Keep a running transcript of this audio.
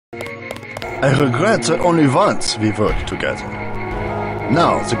I regret that only once we worked together.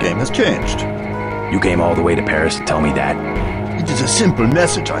 Now the game has changed. You came all the way to Paris to tell me that? It is a simple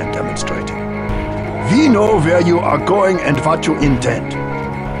message I am demonstrating. We know where you are going and what you intend.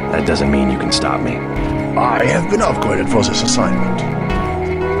 That doesn't mean you can stop me. I have been upgraded for this assignment.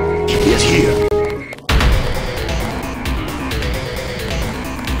 He is here.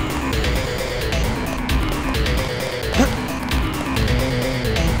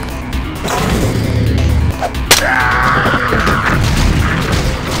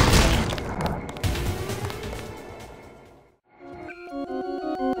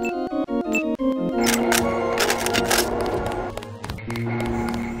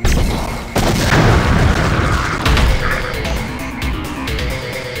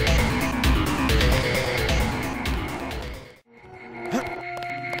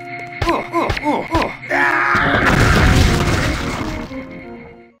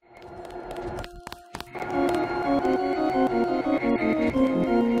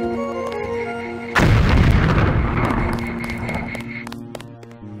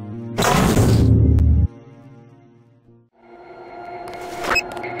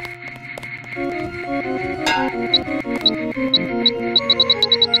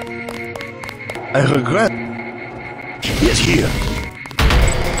 I regret. He is here.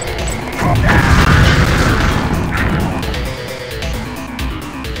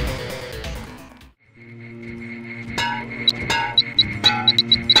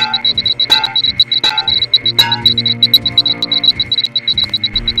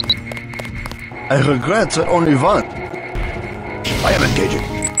 I regret that only one. I am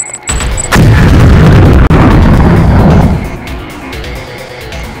engaging.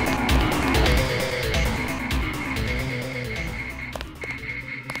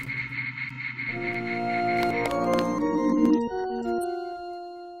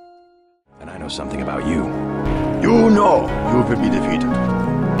 And I know something about you. You know you will be defeated.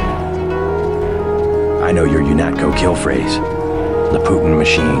 I know your UNATCO Killphrase. The Putin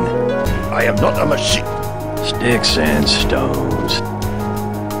machine. I am not a machine. Sticks and stones.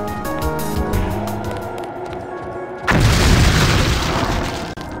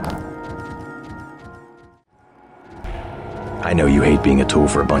 I know you hate being a tool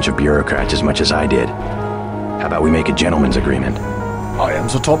for a bunch of bureaucrats as much as I did. How about we make a gentleman's agreement? I am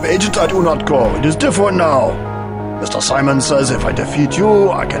the top agent at UNATCO. It is different now. Mr. Simon says if I defeat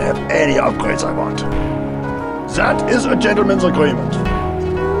you, I can have any upgrades I want. That is a gentleman's agreement.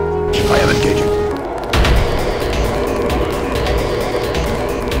 I am engaging.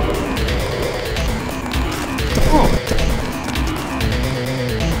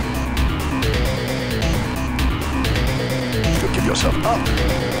 You give yourself up.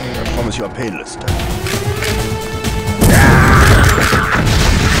 I promise you are painless.